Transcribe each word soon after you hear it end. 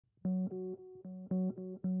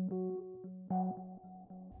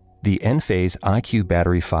The Enphase IQ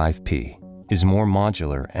Battery 5P is more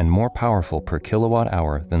modular and more powerful per kilowatt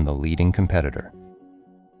hour than the leading competitor.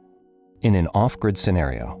 In an off-grid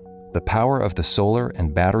scenario, the power of the solar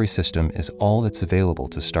and battery system is all that's available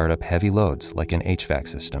to start up heavy loads like an HVAC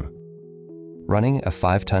system. Running a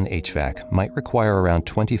 5-ton HVAC might require around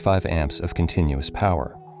 25 amps of continuous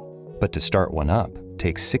power, but to start one up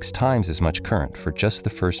takes 6 times as much current for just the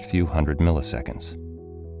first few hundred milliseconds.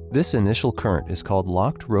 This initial current is called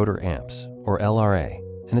locked rotor amps, or LRA,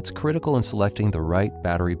 and it's critical in selecting the right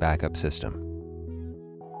battery backup system.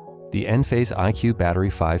 The Enphase IQ Battery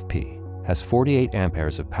 5P has 48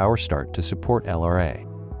 amperes of power start to support LRA,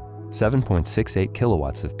 7.68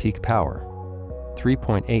 kilowatts of peak power,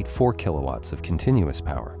 3.84 kilowatts of continuous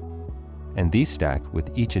power, and these stack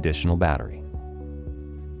with each additional battery.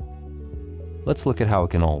 Let's look at how it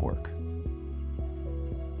can all work.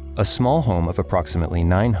 A small home of approximately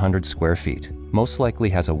 900 square feet most likely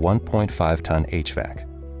has a 1.5-ton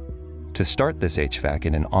HVAC. To start this HVAC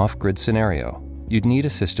in an off-grid scenario, you'd need a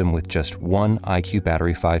system with just one IQ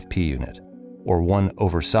Battery 5P unit, or one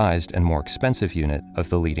oversized and more expensive unit of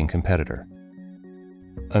the leading competitor.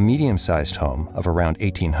 A medium-sized home of around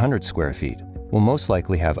 1,800 square feet will most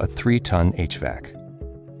likely have a 3-ton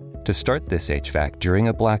HVAC. To start this HVAC during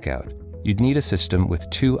a blackout, you'd need a system with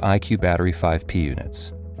 2 IQ Battery 5P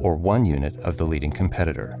units, or 1 unit of the leading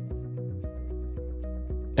competitor.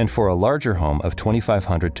 And for a larger home of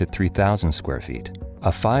 2,500 to 3,000 square feet, a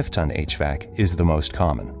 5-ton HVAC is the most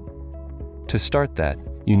common. To start that,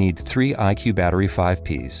 you need 3 IQ Battery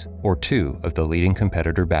 5Ps, or 2 of the leading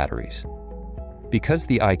competitor batteries. Because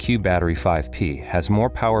the IQ Battery 5P has more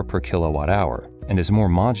power per kilowatt hour and is more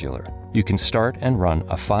modular, you can start and run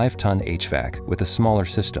a 5-ton HVAC with a smaller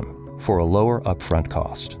system for a lower upfront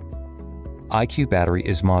cost. IQ Battery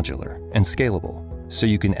is modular and scalable, so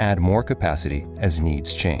you can add more capacity as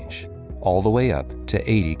needs change, all the way up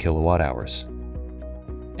to 80 kilowatt hours.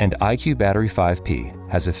 And IQ Battery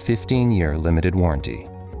 5P has a 15-year limited warranty,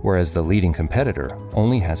 whereas the leading competitor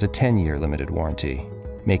only has a 10-year limited warranty,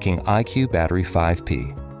 making IQ Battery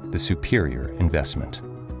 5P the superior investment.